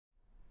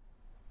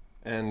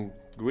And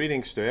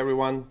greetings to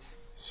everyone.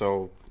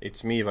 So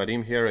it's me,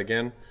 Vadim, here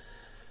again,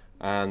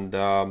 and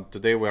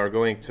today we are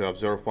going to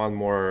observe one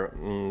more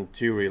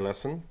theory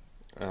lesson,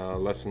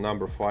 lesson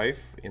number 5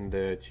 in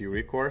the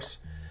theory course,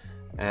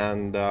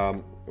 and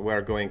we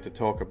are going to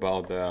talk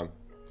about the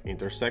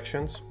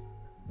intersections,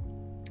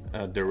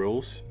 the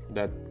rules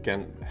that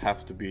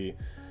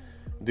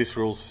these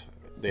rules,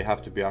 they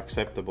have to be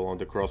acceptable on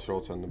the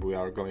crossroads, and we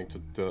are going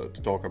to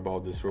talk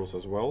about these rules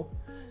as well,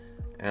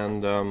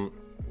 and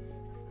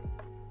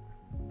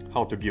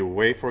how to give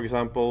way, for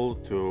example,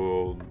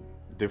 to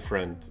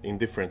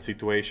different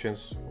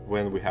situations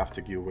when we have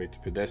to give way to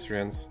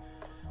pedestrians,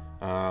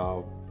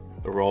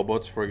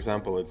 robots, for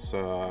example. It's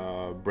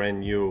a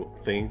brand new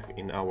thing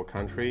in our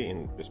country,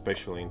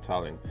 especially in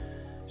Tallinn,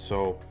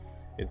 so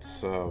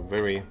it's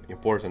very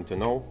important to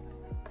know.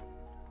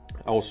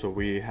 Also,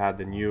 we had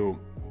the new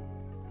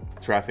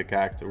Traffic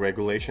Act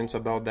regulations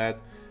about that,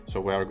 so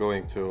we are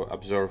going to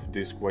observe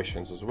these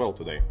questions as well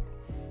today.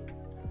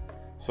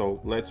 So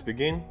let's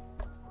begin.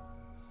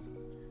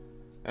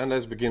 And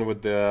let's begin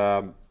with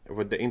the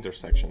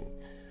intersection.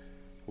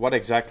 What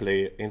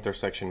exactly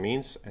intersection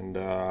means, and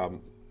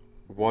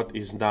what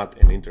is not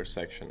an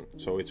intersection.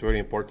 So it's very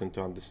important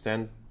to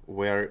understand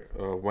where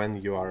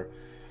when you are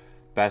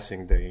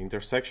passing the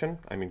intersection,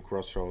 I mean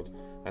crossroad,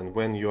 and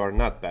when you are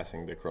not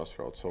passing the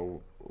crossroad.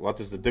 So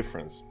what is the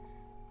difference?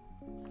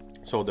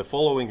 So the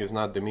following is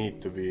not deemed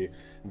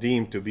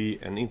to be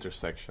an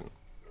intersection.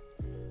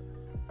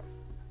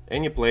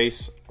 Any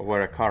place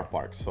where a car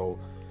parks. So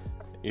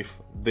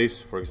if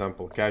this, for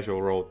example, casual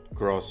road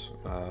cross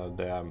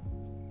the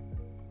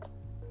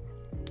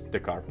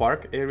car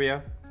park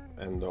area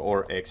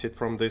or exit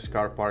from this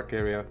car park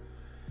area,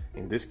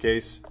 in this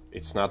case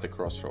it's not a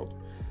crossroad.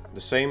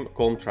 The same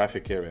calm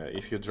traffic area.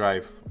 If you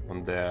drive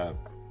on the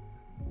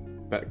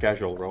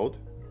casual road,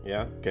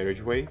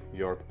 carriageway,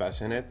 you're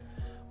passing it.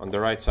 On the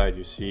right side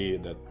you see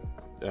that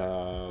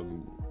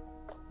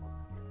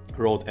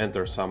road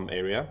enters some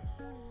area,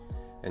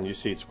 and you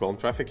see it's calm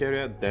traffic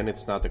area, then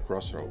it's not a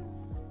crossroad.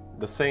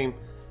 The same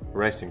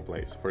resting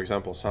place, for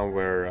example,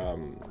 somewhere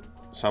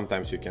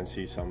sometimes you can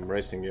see some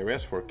resting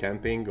areas for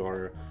camping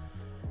or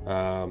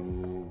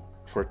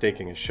for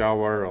taking a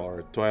shower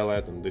or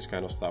toilet and this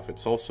kind of stuff.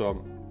 It's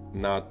also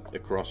not a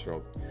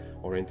crossroad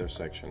or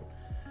intersection.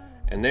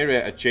 An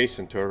area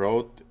adjacent to a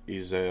road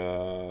is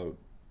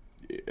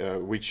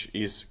which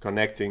is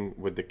connecting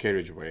with the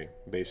carriageway,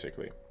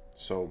 basically.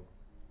 So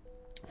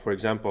for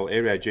example,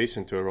 area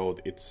adjacent to a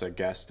road, it's a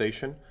gas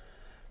station.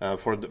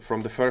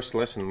 From the first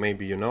lesson,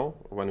 maybe you know,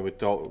 when we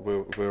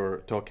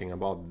were talking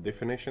about the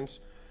definitions,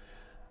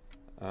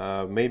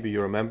 maybe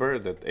you remember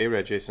that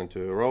area adjacent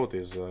to a road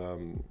is,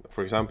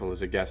 for example,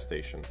 is a gas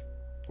station.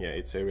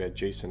 It's area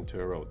adjacent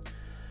to a road.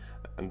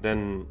 And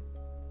then,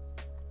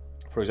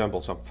 for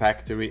example, some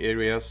factory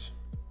areas,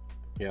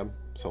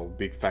 so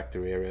big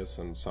factory areas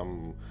and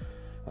some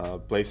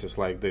places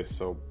like this.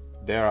 So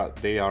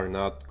they are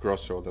not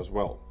crossroad as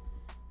well.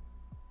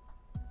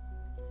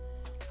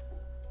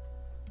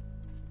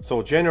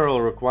 So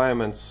general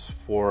requirements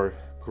for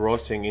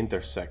crossing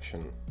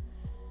intersection.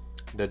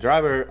 The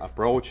driver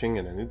approaching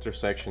an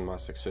intersection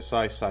must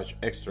exercise such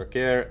extra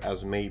care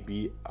as may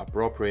be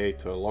appropriate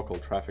to local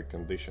traffic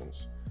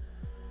conditions.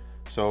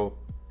 So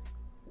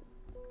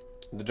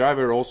the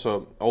driver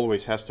also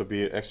always has to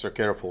be extra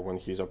careful when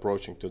he's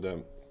approaching to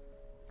the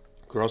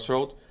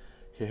crossroad.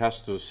 He has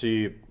to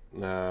see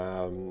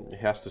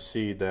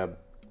the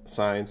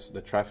signs,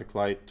 the traffic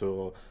light,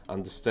 to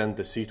understand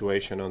the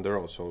situation on the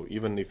road. So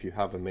even if you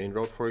have a main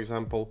road, for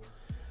example,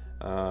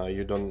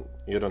 you don't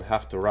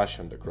have to rush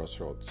on the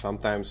crossroad.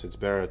 Sometimes it's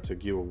better to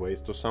give way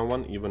to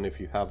someone even if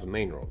you have a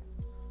main road.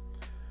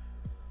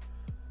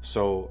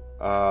 So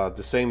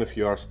the same if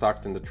you are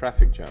stuck in the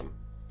traffic jam.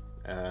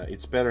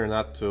 It's better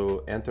not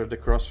to enter the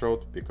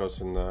crossroad, because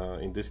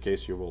in this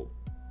case you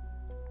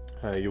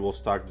will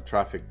start the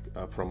traffic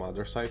from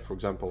other side. For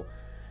example,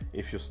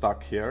 if you're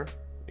stuck here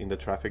in the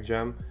traffic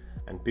jam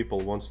and people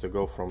wants to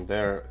go from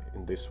there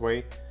in this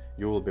way,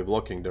 you will be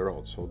blocking the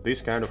road. So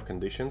these kind of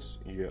conditions,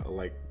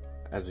 like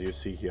as you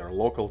see here,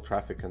 local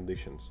traffic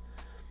conditions,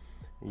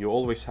 you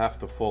always have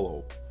to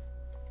follow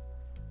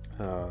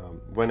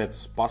when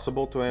it's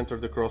possible to enter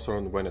the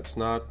crossroad, when it's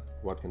not,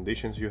 what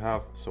conditions you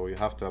have. So you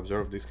have to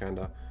observe these kind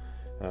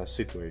of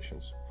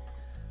situations.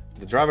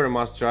 The driver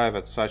must drive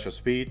at such a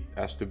speed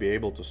as to be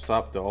able to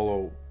stop to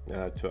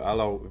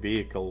allow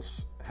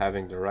vehicles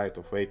having the right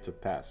of way to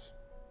pass.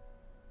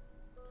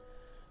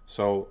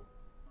 So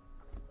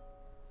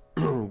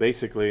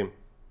basically,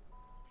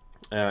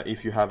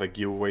 if you have a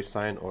giveaway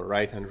sign or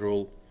right-hand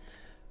rule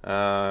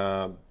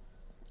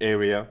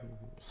area,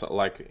 so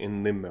like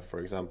in Nimme,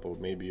 for example,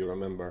 maybe you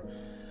remember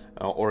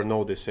or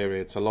know this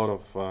area, it's a lot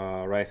of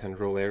right-hand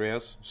rule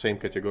areas. Same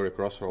category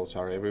crossroads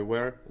are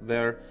everywhere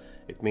there.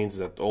 It means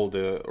that all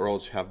the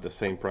roads have the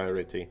same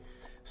priority.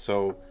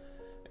 So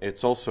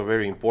it's also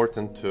very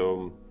important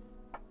to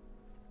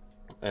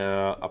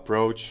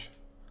approach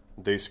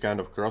these kind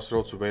of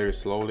crossroads very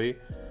slowly.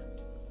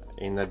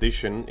 In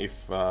addition, if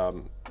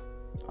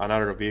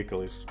another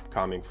vehicle is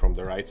coming from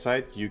the right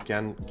side, you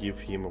can give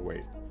him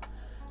away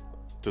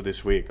to this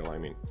vehicle, I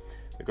mean,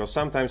 because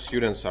sometimes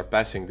students are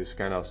passing this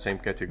kind of same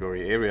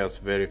category areas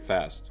very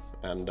fast,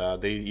 and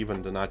they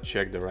even do not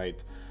check the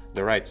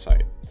right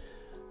side.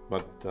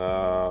 But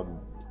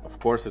of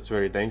course it's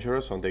very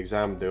dangerous. On the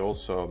exam they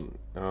also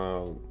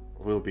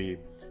will be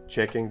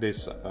checking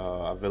this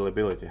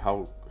availability,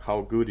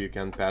 how good you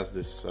can pass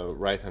this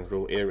right hand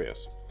rule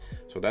areas.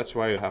 So that's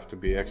why you have to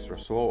be extra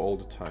slow all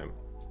the time.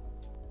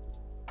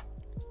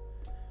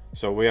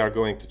 So we are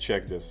going to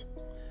check this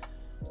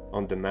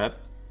on the map,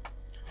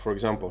 for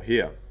example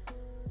here.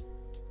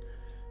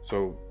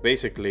 So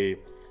basically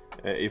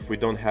if we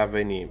don't have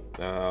any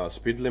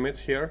speed limits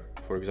here,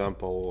 for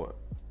example,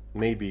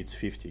 maybe it's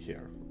 50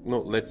 here. No,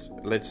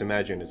 let's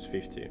imagine it's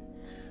 50.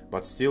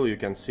 But still you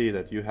can see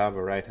that you have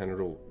a right hand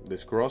rule.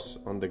 This cross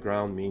on the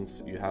ground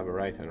means you have a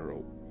right hand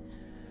rule.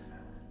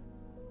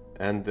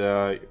 And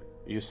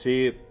you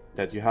see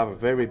that you have a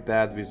very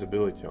bad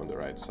visibility on the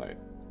right side.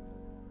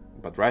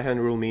 But right hand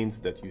rule means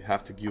that you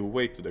have to give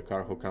way to the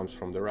car who comes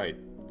from the right.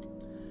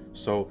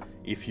 So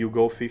if you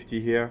go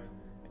 50 here,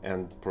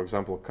 and for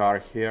example car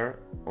here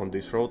on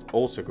this road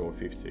also go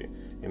 50,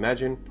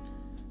 imagine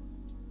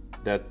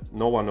that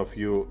no one of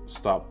you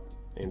stop.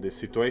 In this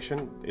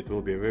situation it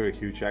will be a very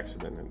huge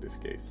accident in this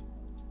case.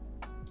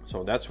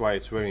 So that's why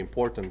it's very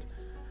important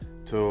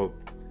to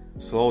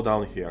slow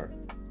down here,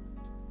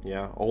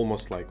 yeah,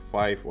 almost like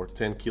 5 or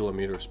 10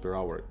 kilometers per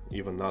hour,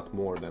 even not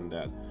more than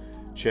that.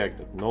 Check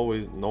that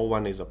no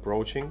one is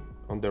approaching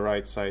on the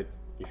right side.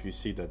 If you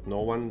see that no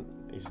one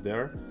is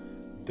there,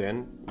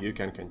 then you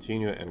can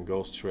continue and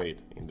go straight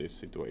in this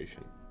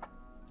situation.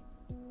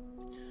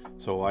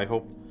 So I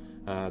hope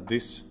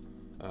this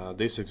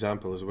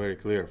example is very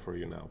clear for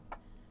you now.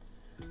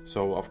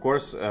 So of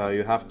course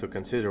you have to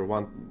consider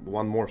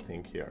one more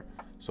thing here.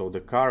 So the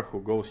car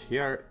who goes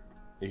here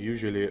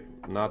usually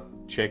not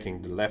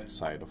checking the left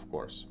side, of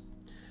course.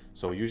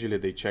 So usually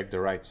they check the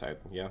right side,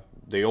 yeah.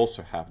 They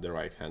also have the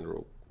right hand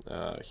rule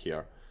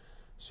here.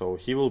 So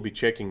he will be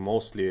checking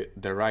mostly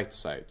the right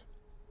side,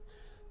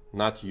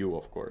 not you,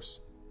 of course.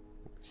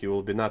 He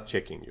will be not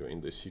checking you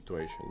in this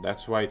situation.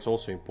 That's why it's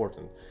also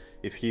important.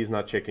 If he is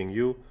not checking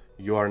you,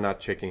 you are not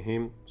checking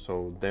him,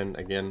 so then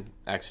again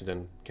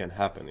accident can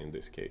happen in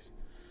this case.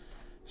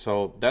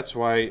 So that's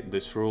why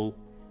this rule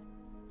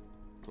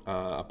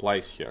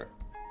applies here,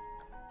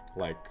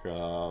 like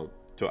to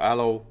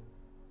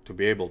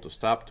be able to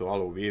stop, to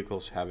allow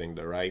vehicles having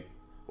the right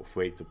of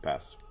way to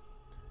pass.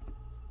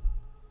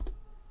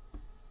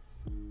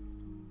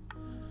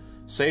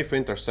 Safe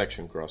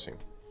intersection crossing.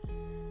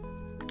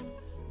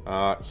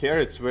 Here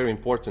it's very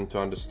important to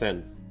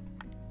understand,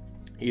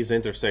 is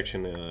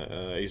intersection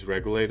is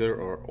regulated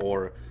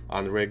or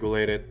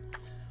unregulated,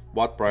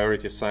 what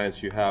priority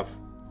signs you have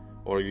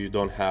or you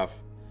don't have.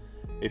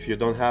 If you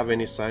don't have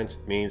any signs,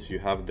 it means you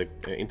have the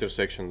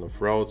intersection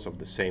of roads of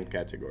the same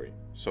category.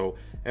 So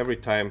every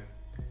time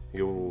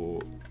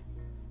you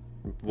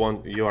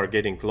are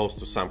getting close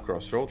to some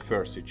crossroad,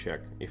 first you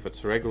check if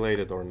it's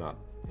regulated or not.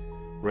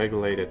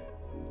 Regulated,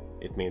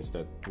 it means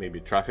that maybe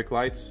traffic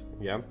lights,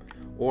 yeah,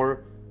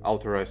 or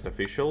authorized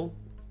official,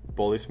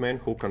 policeman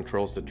who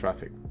controls the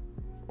traffic,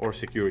 or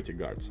security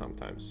guard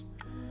sometimes.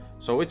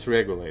 So it's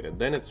regulated,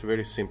 then it's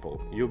very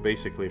simple. You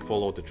basically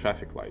follow the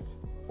traffic lights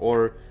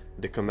or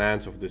the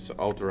commands of this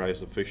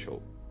authorized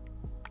official.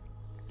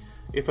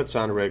 If it's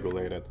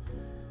unregulated,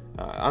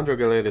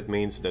 unregulated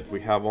means that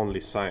we have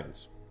only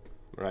signs,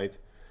 right?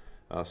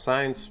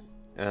 Signs,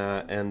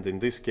 and in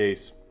this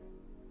case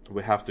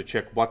we have to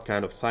check what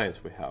kind of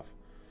signs we have.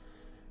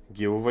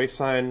 Giveaway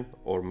sign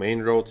or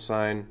main road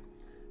sign.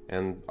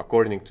 And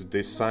according to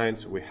these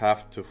signs, we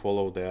have to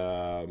follow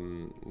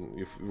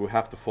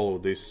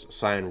these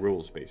sign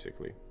rules.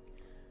 Basically,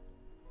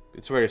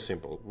 it's very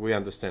simple. We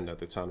understand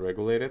that it's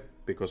unregulated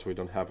because we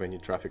don't have any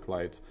traffic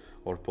lights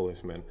or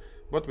policemen.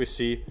 But we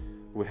see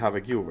we have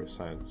a giveaway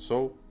sign,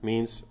 so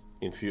means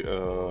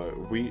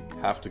we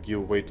have to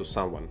give way to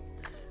someone.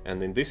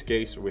 And in this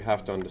case, we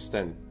have to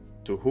understand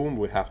to whom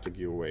we have to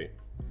give way.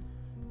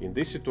 In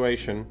this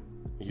situation,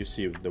 you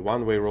see the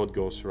one-way road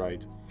goes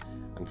right.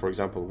 And for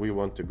example, we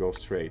want to go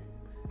straight.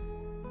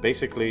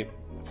 Basically,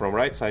 from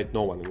right side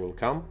no one will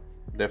come,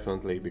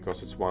 definitely,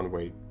 because it's one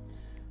way.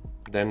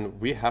 Then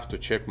we have to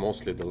check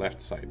mostly the left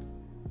side.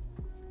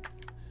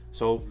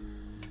 So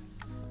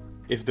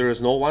if there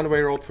is no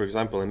one-way road, for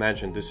example,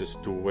 imagine this is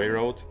two-way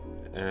road,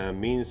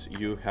 means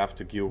you have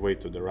to give way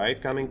to the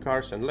right coming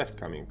cars and left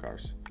coming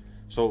cars.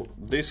 So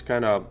this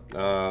kind of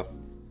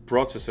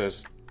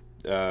processes,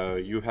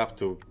 you have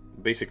to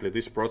basically,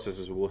 these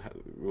processes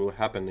will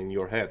happen in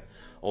your head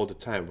all the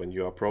time when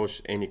you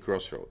approach any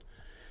crossroad.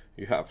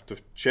 You have to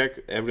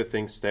check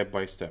everything step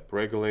by step,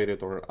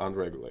 regulated or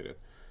unregulated.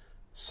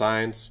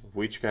 Signs,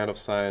 which kind of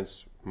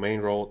signs,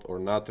 main road or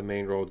not the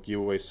main road,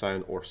 giveaway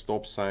sign or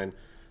stop sign.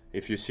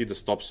 If you see the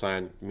stop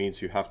sign,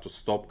 means you have to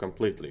stop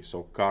completely,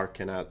 so car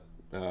cannot,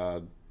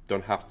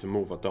 don't have to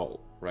move at all,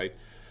 right?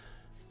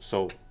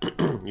 So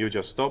you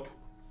just stop,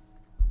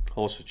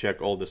 Also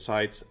check all the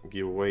sides,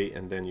 give way,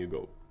 and then you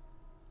go.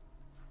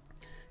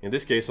 In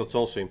this case, it's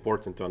also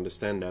important to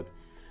understand that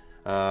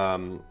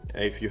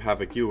if you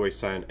have a giveaway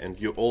sign and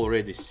you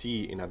already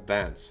see in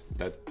advance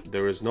that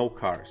there is no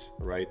cars,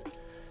 right?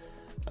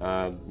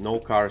 No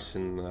cars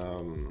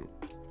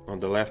on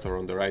the left or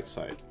on the right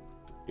side.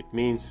 It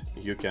means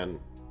you can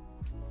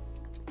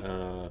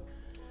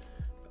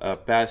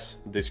pass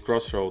this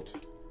crossroad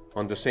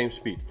on the same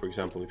speed. For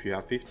example, if you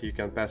have 50, you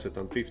can pass it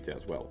on 50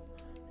 as well.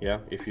 Yeah,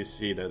 if you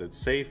see that it's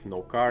safe,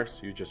 no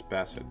cars, you just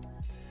pass it.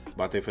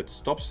 But if it's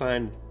stop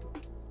sign,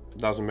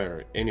 doesn't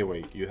matter.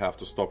 Anyway, you have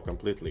to stop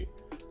completely,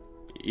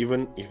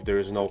 even if there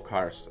is no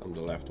cars on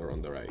the left or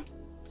on the right.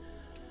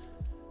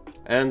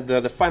 And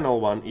the final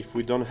one, if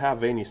we don't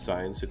have any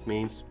signs, it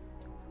means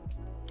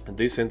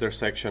this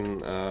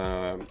intersection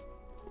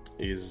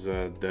is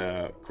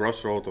the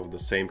crossroad of the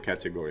same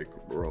category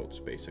roads,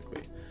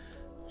 basically.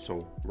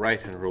 So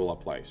right-hand rule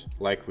applies,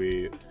 like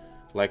we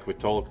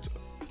talked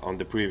on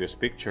the previous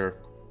picture,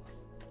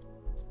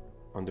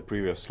 on the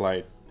previous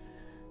slide.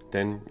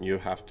 Then you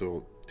have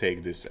to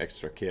take this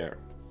extra care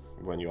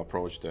when you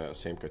approach the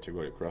same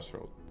category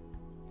crossroad.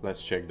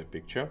 Let's check the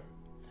picture.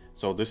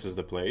 So this is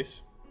the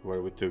place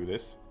where we took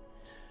this.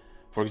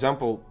 For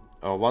example,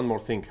 one more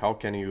thing, how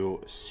can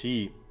you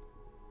see,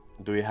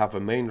 do you have a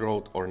main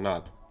road or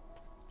not?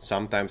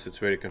 Sometimes it's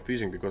very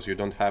confusing because you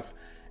don't have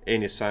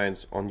any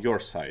signs on your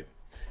side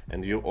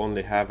and you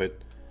only have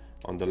it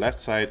on the left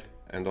side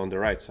and on the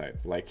right side,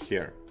 like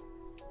here.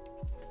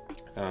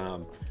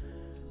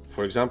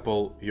 For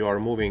example, you are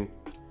moving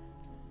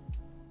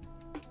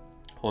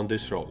on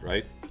this road,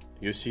 right?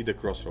 You see the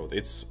crossroad.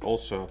 It's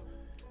also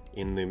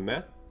in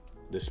Nimme,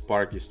 this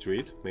Pargi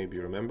street, maybe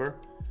you remember,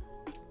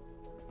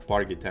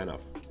 Pargi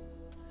Tenov.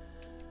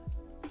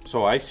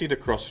 So I see the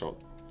crossroad.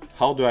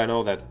 How do I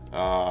know that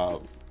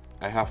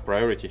I have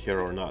priority here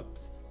or not?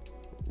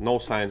 No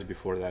signs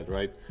before that,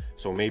 right?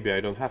 So maybe I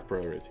don't have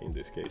priority in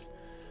this case.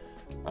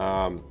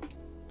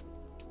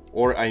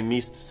 Or I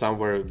missed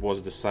somewhere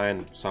was the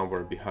sign,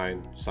 somewhere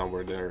behind,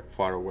 somewhere there,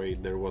 far away,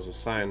 there was a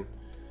sign,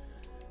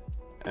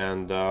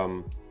 and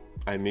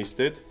I missed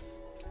it.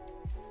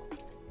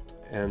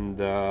 And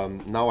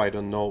now I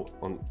don't know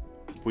on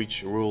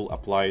which rule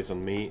applies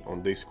on me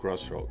on this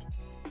crossroad.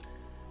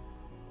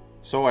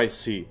 So I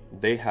see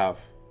they have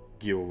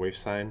giveaway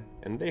sign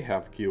and they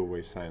have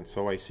giveaway sign.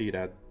 So I see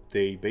that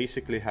they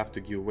basically have to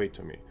give way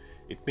to me.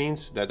 It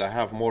means that I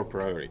have more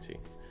priority.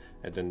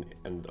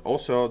 And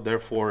also,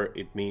 therefore,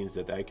 it means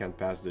that I can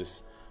pass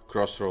this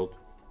crossroad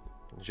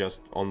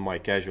just on my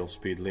casual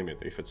speed limit.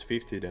 If it's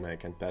 50, then I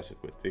can pass it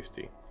with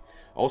 50.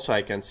 Also,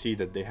 I can see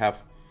that they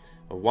have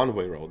a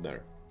one-way road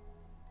there.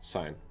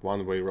 Sign,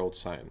 one-way road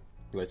sign.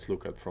 Let's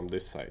look at from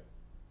this side.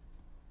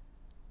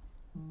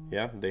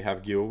 Yeah, they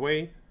have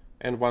giveaway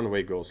and one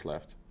way goes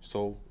left.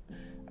 So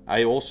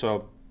I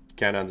also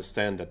can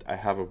understand that I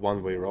have a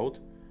one-way road,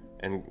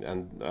 and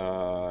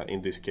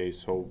in this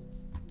case, so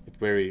it's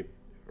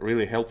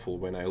really helpful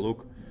when I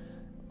look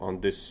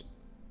on this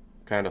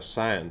kind of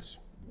signs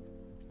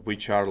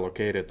which are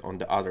located on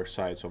the other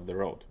sides of the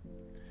road.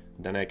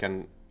 Then I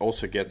can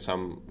also get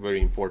some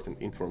very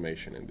important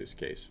information in this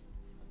case.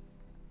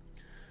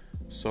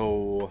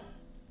 So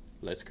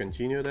let's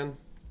continue then.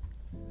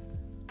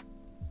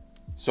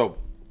 So,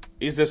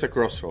 is this a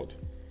crossroad?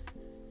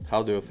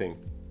 How do you think?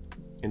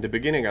 In the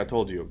beginning I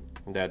told you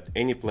that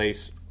any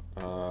place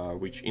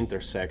which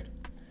intersect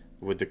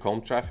with the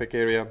calm traffic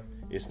area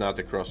is not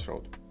a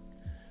crossroad.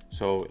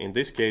 So in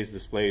this case,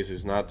 this place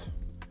is not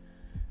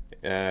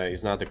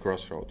a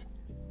crossroad.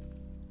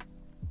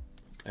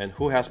 And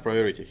who has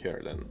priority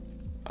here then?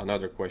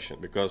 Another question,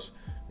 because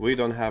we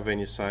don't have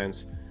any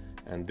signs,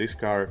 and this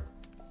car,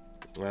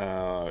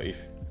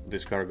 if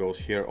this car goes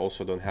here,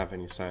 also don't have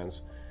any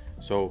signs.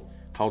 So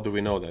how do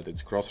we know that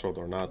it's crossroad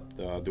or not?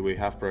 Do we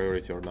have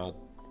priority or not?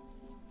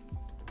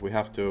 We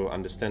have to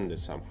understand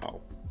this somehow.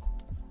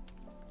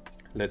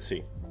 Let's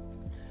see.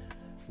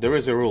 There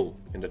is a rule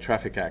in the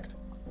Traffic Act.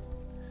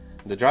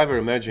 The driver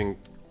emerging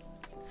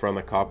from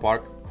a car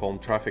park, calm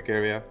traffic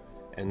area,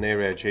 an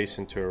area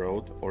adjacent to a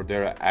road or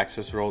their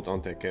access road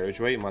onto a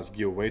carriageway must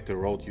give way to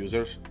road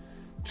users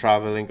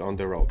traveling on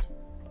the road.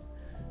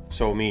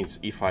 So means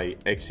if I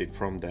exit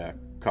from the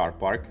car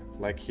park,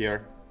 like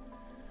here,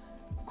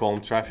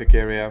 calm traffic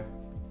area,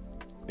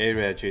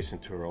 area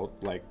adjacent to a road,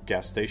 like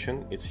gas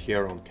station, it's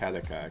here on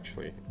Kadaka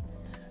actually,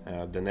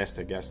 the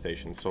Nesta gas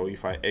station. So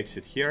if I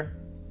exit here,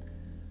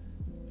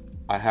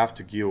 I have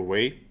to give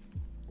way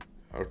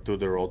to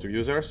the road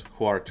users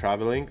who are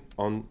traveling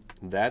on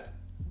that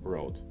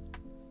road.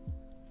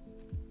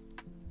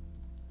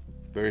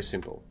 Very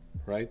simple,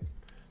 right?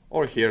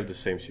 Or here the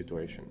same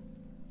situation.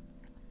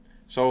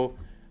 So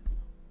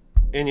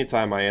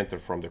anytime I enter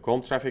from the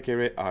calm traffic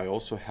area, I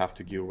also have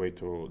to give way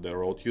to the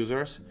road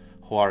users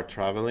who are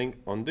traveling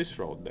on this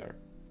road there.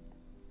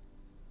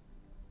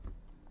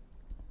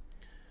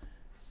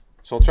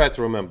 So try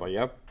to remember,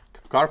 yeah?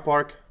 Car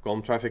park,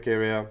 calm traffic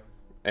area,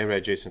 area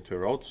adjacent to a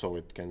road, so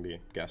it can be a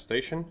gas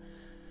station.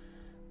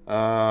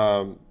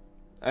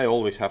 I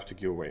always have to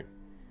give way.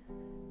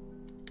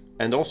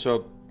 And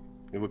also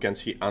we can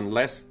see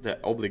unless the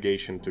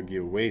obligation to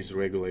give way is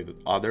regulated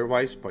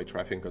otherwise by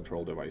traffic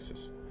control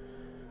devices.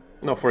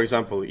 Now, for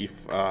example, if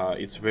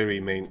it's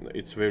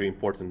very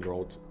important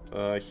road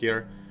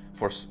here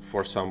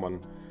for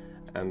someone,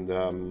 and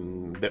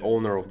the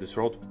owner of this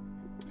road,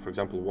 for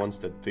example, wants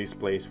that this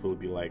place will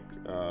be like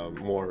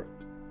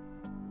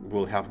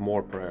will have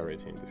more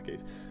priority in this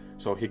case.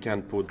 So he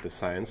can put the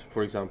signs.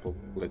 For example,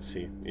 let's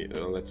say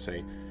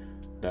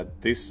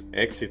that this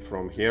exit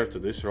from here to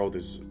this road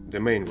is the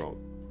main road.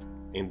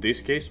 In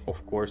this case,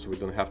 of course, we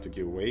don't have to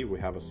give way. We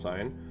have a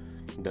sign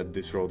that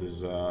this road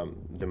is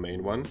the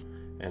main one,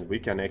 and we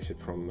can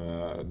exit from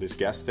this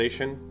gas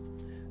station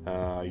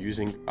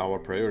using our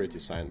priority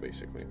sign,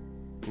 basically.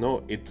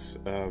 No, it's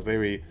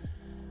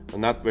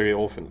not very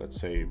often, let's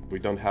say. We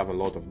don't have a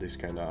lot of this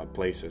kind of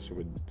places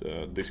with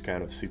this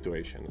kind of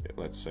situation,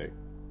 let's say.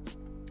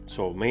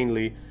 So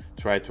mainly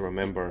try to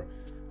remember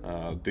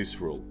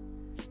this rule.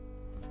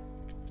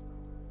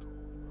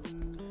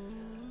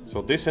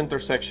 So this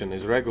intersection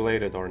is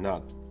regulated or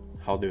not?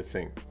 How do you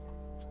think?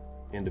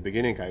 In the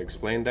beginning I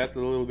explained that a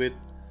little bit.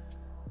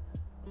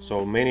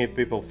 So many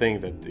people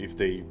think that if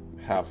they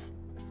have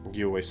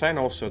giveaway sign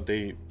also,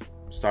 they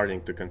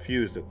starting to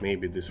confuse that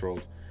maybe this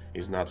road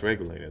is not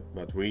regulated,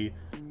 but we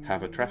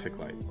have a traffic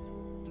light.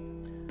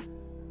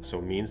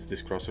 So means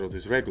this crossroad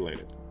is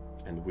regulated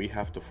and we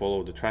have to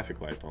follow the traffic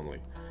light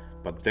only.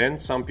 But then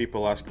some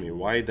people ask me,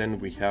 why then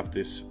we have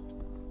this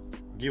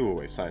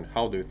giveaway sign?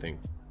 How do you think?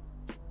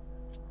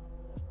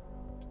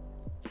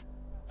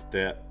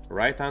 The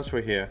right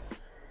answer here,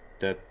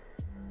 that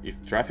if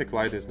traffic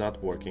light is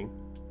not working,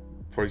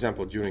 for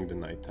example during the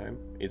night time,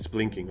 it's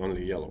blinking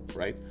only yellow,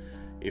 right?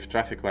 If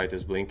traffic light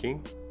is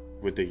blinking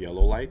with the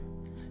yellow light,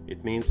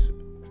 it means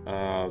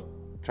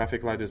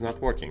traffic light is not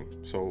working.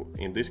 So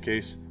in this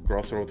case,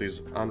 crossroad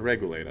is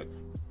unregulated.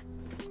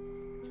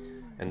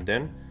 And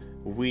then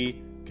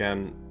we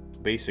can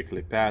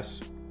basically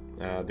pass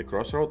the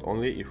crossroad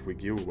only if we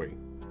give way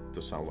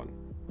to someone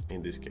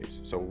in this case.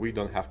 So we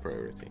don't have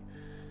priority.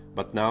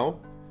 But now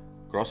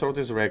crossroad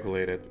is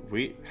regulated,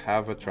 we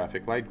have a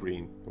traffic light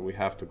green, we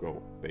have to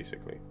go,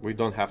 basically. We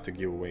don't have to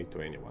give way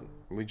to anyone,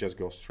 we just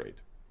go straight.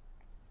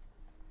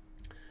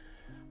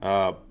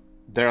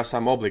 There are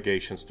some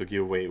obligations to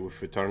give way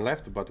if we turn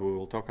left, but we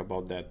will talk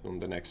about that on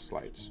the next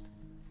slides.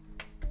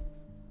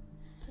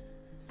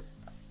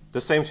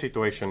 The same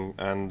situation,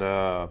 and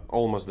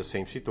almost the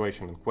same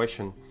situation in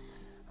question,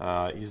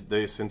 is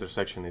this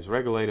intersection is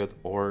regulated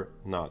or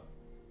not?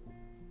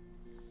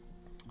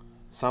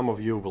 Some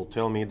of you will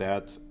tell me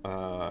that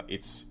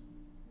it's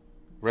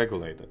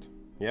regulated,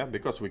 yeah,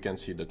 because we can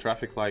see the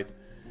traffic light,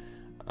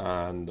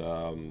 and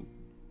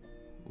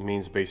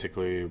means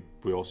basically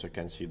we also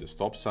can see the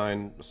stop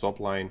sign, stop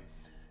line,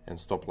 and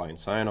stop line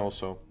sign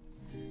also.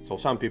 So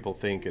some people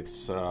think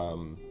it's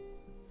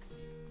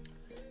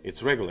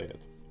regulated,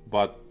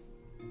 but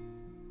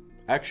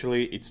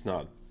actually it's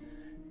not.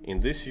 In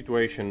this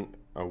situation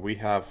we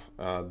have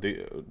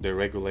the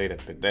regulated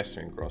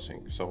pedestrian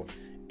crossing, so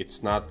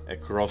it's not a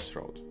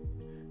crossroad.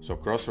 So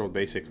crossroad,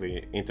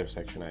 basically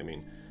intersection, I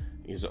mean,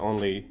 is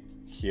only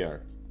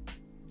here,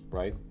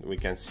 right? We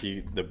can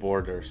see the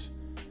borders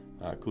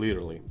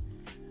clearly.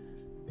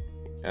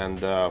 And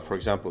for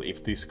example,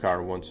 if this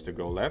car wants to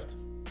go left,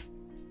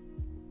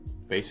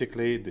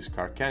 basically this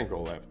car can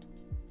go left.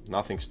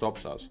 Nothing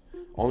stops us,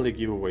 only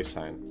giveaway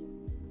sign.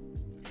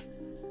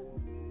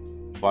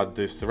 But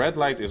this red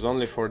light is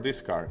only for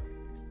this car.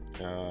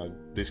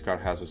 This car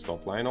has a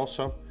stop line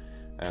also,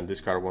 and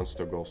this car wants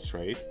to go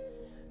straight.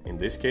 In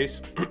this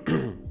case,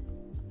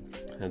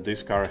 and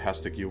this car has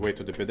to give way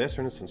to the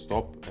pedestrians and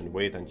stop and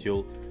wait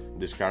until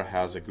this car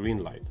has a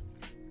green light.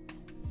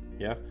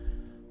 Yeah,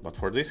 but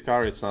for this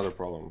car it's not a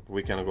problem.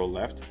 We can go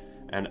left,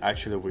 and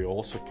actually we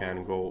also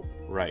can go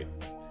right.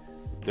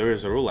 There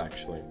is a rule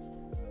actually.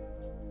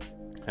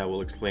 I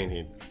will explain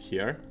it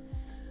here.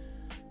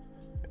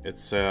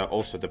 It's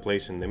also the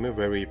place in them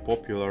very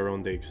popular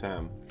on the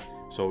exam.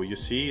 So you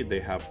see they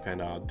have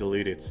kind of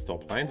deleted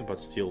stop lines, but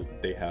still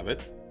they have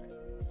it.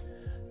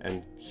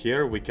 And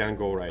here we can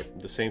go right,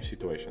 the same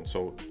situation.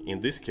 So in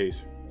this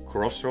case,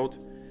 crossroad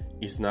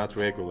is not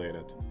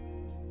regulated.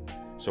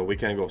 So we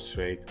can go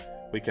straight,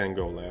 we can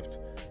go left,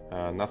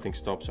 nothing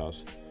stops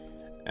us.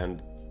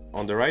 And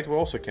on the right we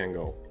also can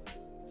go.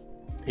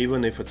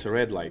 Even if it's a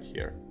red light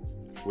here,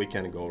 we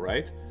can go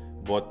right,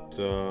 but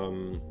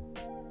the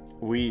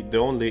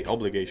only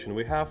obligation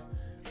we have,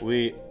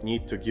 we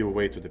need to give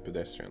way to the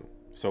pedestrian.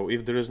 So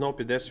if there is no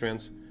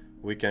pedestrians,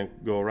 we can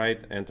go right,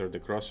 enter the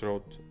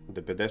crossroad,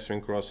 the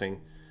pedestrian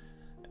crossing,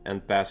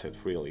 and pass it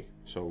freely.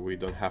 So we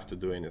don't have to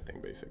do anything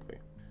basically.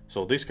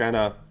 So this kind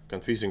of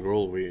confusing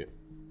rule we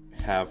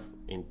have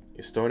in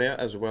Estonia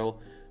as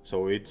well.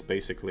 So it's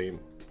basically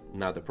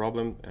not a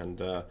problem, and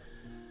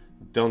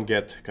don't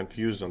get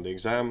confused on the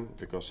exam,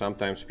 because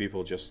sometimes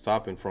people just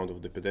stop in front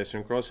of the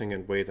pedestrian crossing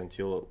and wait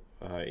until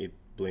it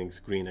blinks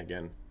green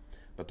again.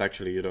 But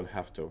actually you don't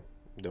have to.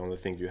 The only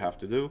thing you have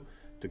to do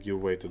to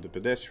give way to the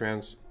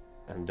pedestrians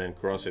and then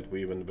cross it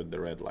even with the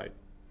red light.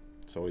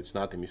 so it's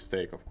not a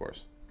mistake, of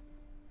course.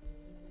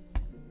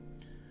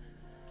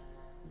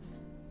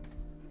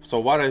 So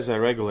what is a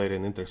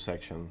regulated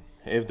intersection?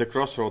 If the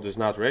crossroad is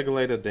not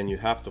regulated, then you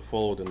have to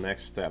follow the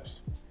next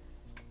steps.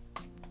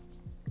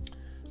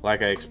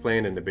 Like I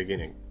explained in the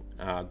beginning,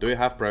 do you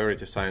have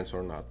priority signs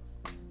or not?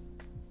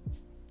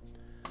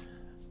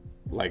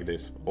 Like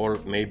this, or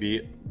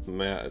maybe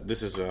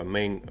this is a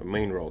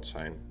main road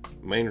sign,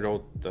 main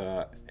road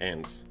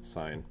ends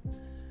sign.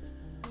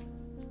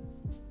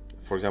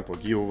 For example,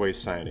 giveaway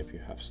sign, if you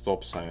have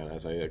stop sign,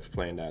 as I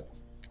explained that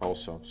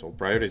also. So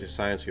priority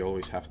signs you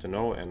always have to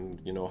know, and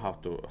you know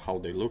how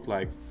they look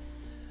like,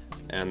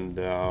 and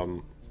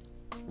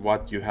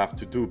what you have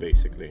to do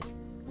basically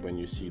when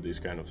you see these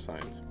kind of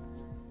signs.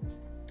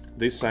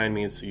 This sign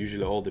means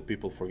usually all the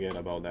people forget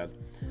about that.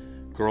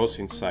 Cross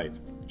in sight.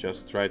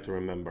 Just try to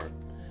remember.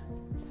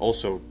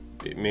 Also,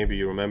 maybe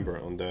you remember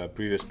on the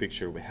previous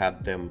picture we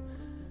had them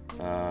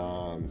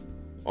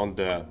on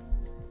the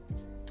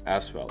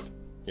asphalt.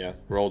 Yeah,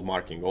 road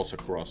marking, also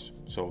cross.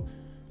 So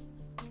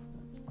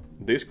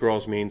this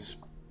cross means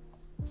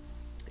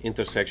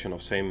intersection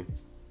of same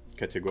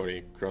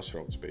category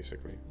crossroads,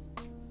 basically,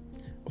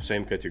 of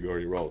same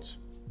category roads.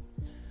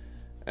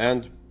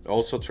 And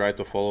also try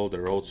to follow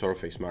the road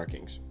surface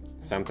markings.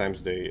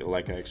 Sometimes they,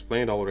 like I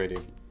explained already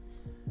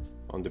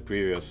on the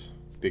previous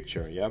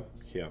picture, yeah,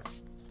 here.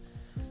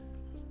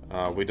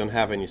 We don't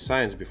have any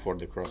signs before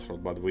the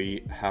crossroad, but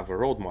we have a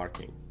road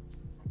marking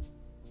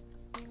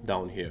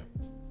down here.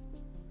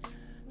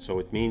 So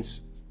it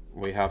means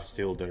we have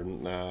still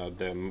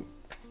the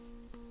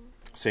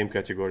same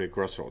category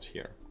crossroads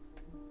here.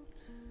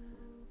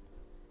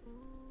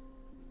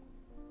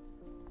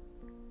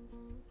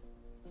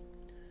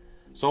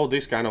 So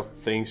these kind of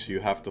things you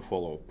have to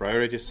follow.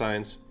 Priority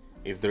signs.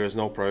 If there is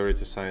no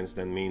priority signs,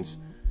 then means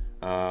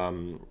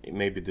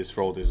maybe this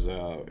road is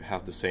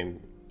have the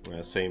same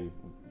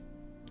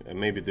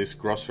maybe this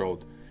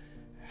crossroad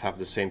have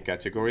the same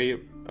category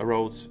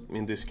roads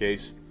in this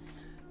case.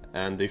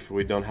 And if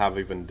we don't have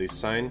even this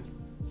sign,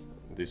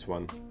 this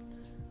one,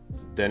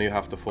 then you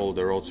have to follow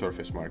the road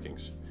surface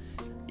markings.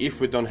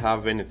 If we don't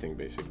have anything,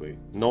 basically,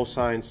 no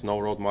signs, no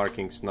road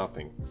markings,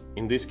 nothing,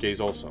 in this case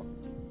also,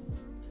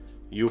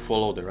 you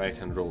follow the right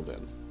hand rule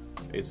then.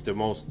 It's the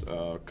most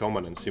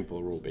common and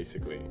simple rule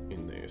basically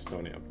in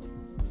Estonia.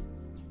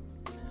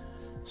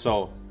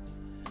 So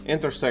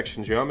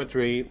intersection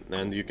geometry,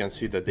 and you can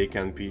see that they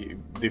can be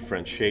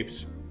different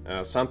shapes.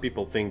 Some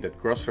people think that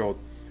crossroad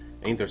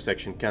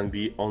intersection can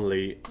be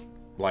only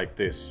like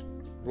this,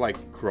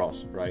 like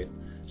cross, right?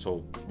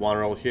 So one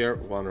road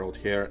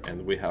here,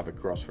 and we have a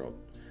crossroad.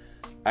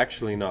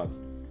 Actually not.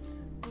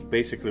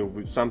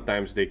 Basically,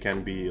 sometimes they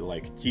can be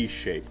like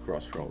T-shaped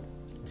crossroad.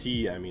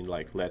 T, I mean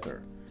like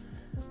letter.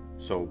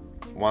 So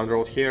one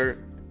road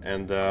here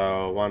and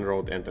one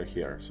road enter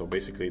here. So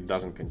basically it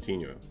doesn't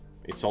continue.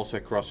 It's also a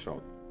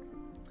crossroad.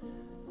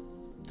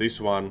 This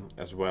one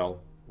as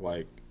well,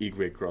 like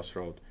Y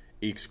crossroad,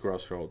 X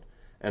crossroad,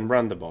 and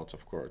roundabouts,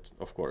 of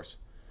course.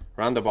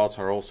 Roundabouts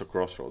are also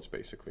crossroads,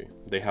 basically.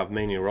 They have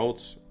many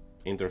roads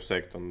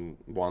intersect on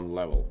one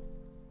level.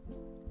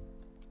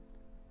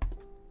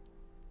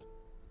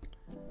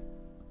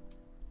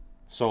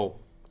 So,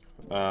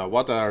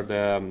 what are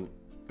the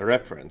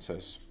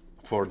references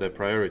for the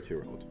priority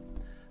road?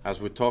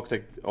 As we talked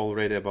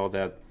already about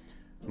that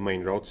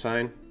main road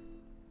sign,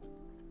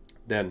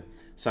 then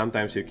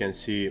sometimes you can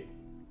see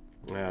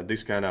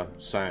this kind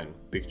of sign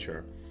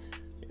picture.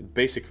 It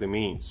basically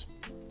means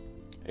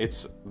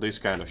it's this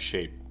kind of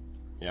shape,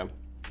 yeah,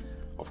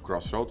 of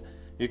crossroad.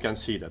 You can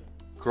see that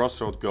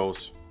crossroad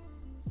goes,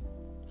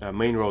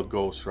 main road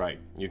goes right.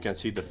 You can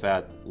see the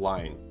fat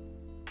line,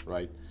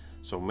 right?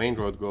 So main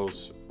road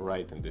goes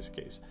right in this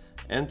case,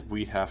 and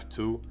we have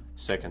two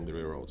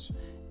secondary roads.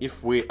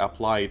 If we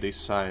apply this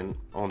sign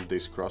on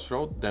this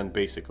crossroad, then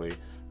basically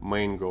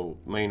main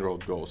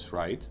road goes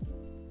right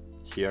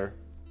here,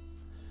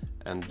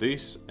 and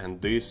these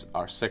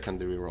are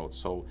secondary roads.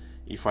 So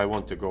if I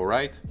want to go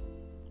right,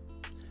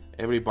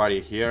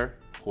 everybody here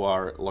who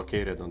are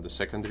located on the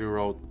secondary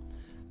road,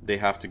 they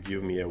have to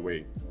give me a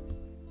way.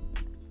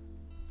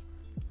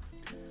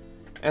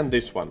 And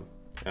this one,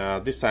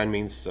 this sign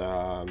means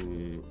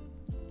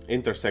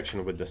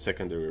intersection with the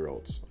secondary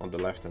roads on the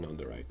left and on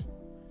the right.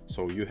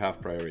 So you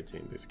have priority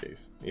in this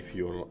case if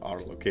you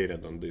are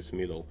located on this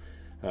middle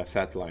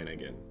fat line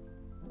again.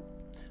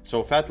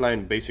 So fat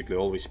line basically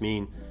always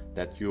mean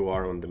that you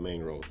are on the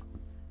main road.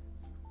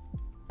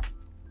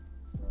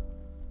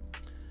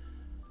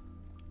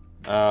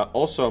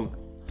 Also,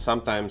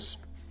 sometimes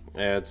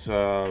it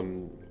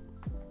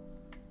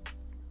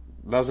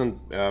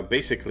doesn't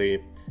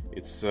basically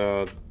it's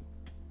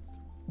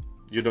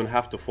you don't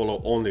have to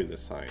follow only the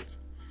signs.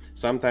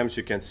 Sometimes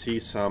you can see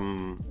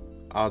some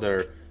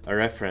other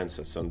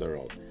references on the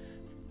road.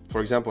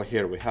 For example,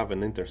 here we have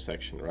an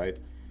intersection, right?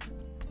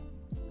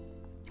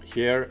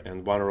 Here,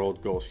 and one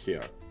road goes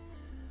here.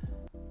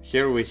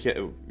 Here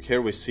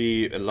we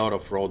see a lot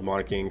of road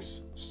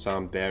markings,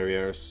 some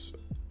barriers,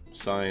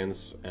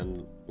 signs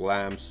and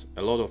lamps,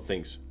 a lot of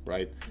things,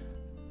 right,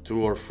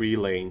 2 or 3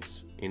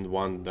 lanes in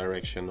one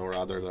direction or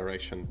other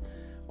direction,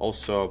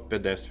 also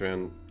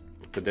pedestrian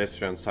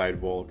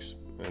sidewalks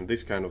and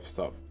this kind of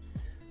stuff.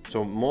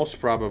 So most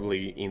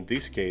probably in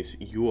this case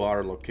you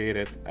are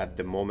located at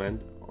the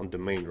moment on the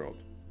main road,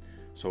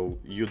 so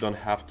you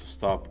don't have to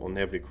stop on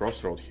every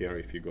crossroad here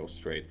if you go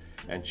straight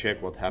and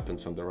check what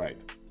happens on the right.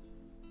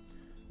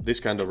 This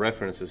kind of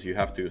references you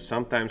have to use.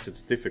 Sometimes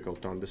it's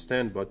difficult to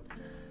understand, but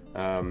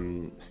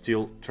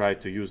still try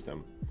to use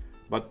them.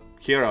 But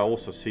here I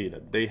also see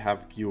that they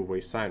have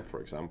giveaway sign, for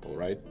example,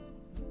 right?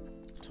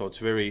 So it's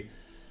very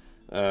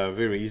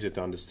easy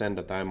to understand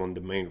that I'm on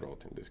the main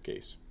road in this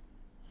case.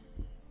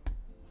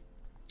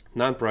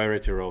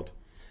 Non-priority road,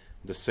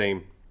 the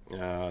same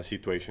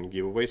situation.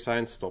 Giveaway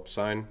sign, stop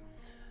sign.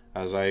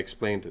 As I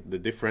explained, the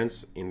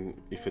difference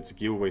in if it's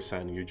giveaway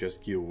sign, you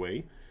just give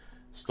away.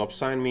 Stop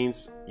sign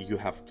means you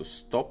have to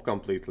stop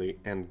completely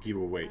and give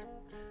away.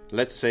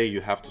 Let's say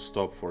you have to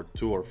stop for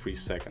 2 or 3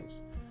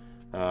 seconds.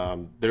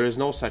 There is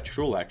no such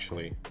rule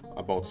actually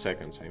about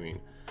seconds, I mean.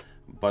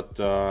 But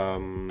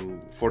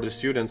for the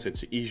students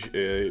it's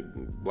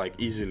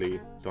easily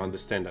to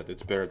understand that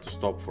it's better to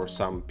stop for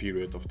some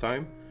period of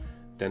time,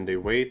 then they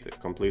wait,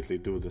 completely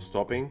do the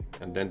stopping,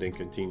 and then they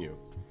continue.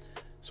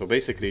 So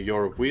basically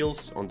your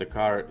wheels on the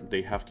car,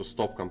 they have to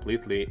stop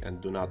completely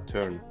and do not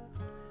turn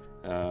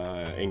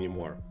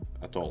anymore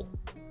at all.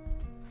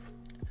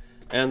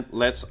 And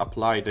let's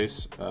apply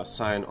this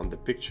sign on the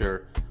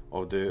picture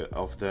of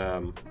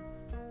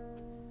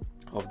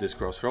this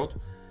crossroad.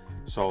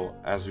 So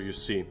as you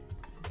see,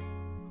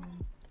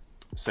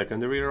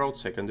 secondary road,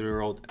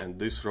 and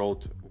this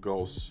road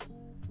goes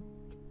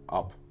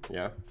up,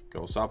 yeah,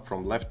 goes up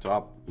from left to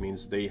up,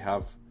 means they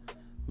have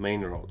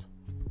main road.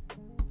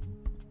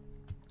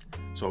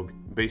 So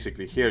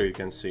basically here you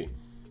can see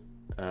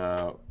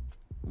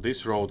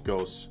this road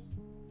goes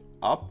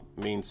up,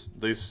 means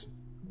this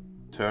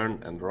turn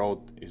and road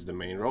is the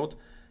main road,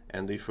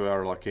 and if we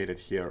are located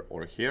here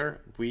or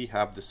here, we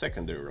have the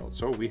secondary road.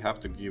 So we have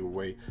to give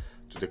way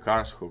to the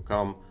cars who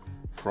come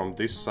from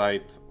this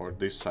side or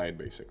this side,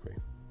 basically.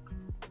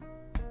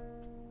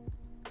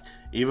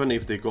 Even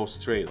if they go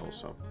straight,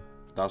 also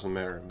doesn't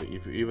matter.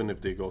 Even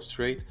if they go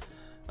straight,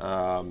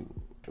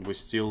 we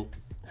still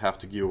have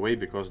to give way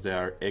because they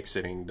are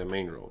exiting the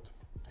main road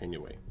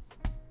anyway.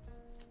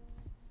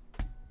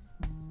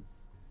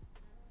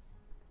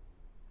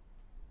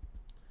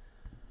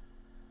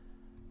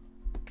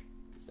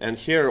 And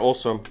here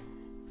also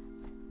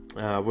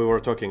we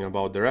were talking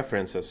about the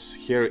references.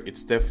 Here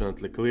it's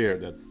definitely clear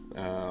that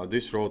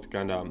this road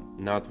kinda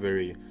not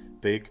very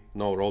big,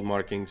 no road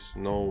markings,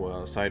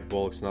 no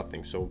sidewalks,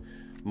 nothing. So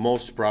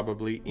most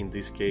probably in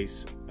this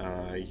case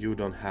you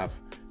don't have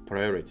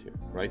priority,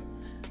 right?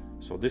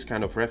 So this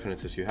kind of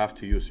references you have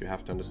to use. You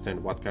have to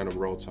understand what kind of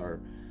roads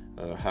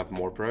have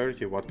more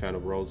priority, what kind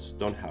of roads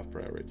don't have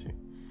priority.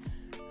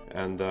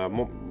 And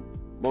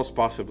most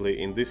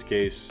possibly in this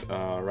case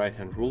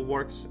right-hand rule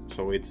works,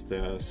 so it's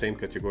the same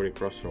category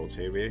crossroads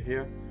area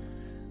here,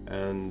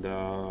 and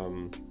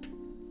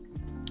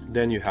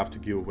then you have to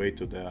give way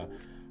to the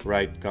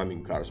right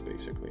coming cars,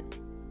 basically.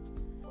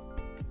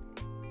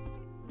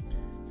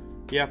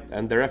 Yeah,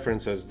 and the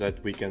references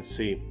that we can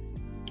see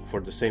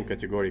for the same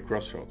category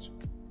crossroads.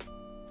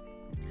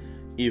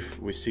 If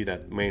we see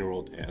that main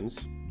road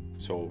ends,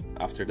 so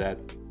after that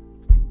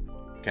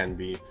can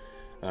be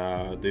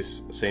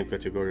this same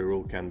category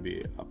rule can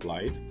be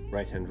applied,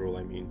 right-hand rule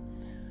I mean,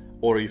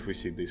 or if we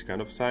see this kind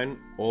of sign,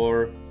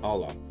 or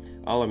Allah.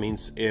 Allah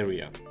means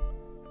area,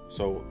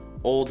 so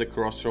all the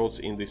crossroads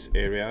in this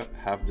area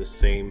have the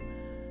same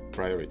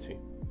priority,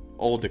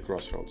 all the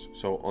crossroads.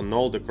 So on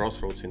all the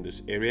crossroads in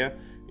this area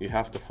you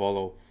have to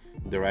follow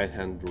the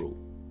right-hand rule,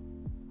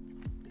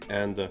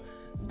 and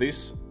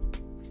this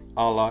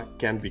Allah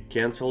can be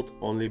cancelled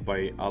only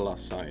by Allah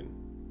sign,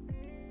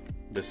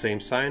 the same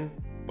sign,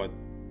 but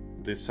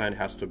this sign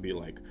has to be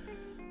like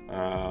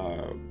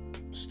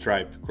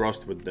striped,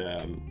 crossed with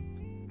the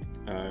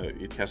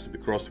it has to be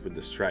crossed with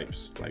the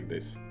stripes like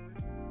this.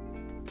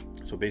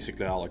 So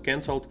basically Allah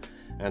cancelled,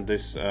 and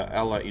this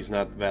Allah is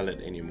not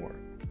valid anymore.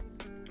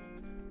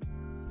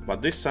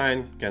 But this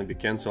sign can be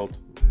cancelled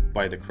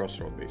by the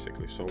crossroad,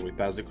 basically. So we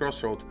pass the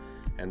crossroad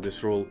and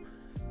this rule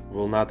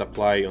will not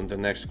apply on the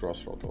next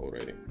crossroad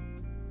already.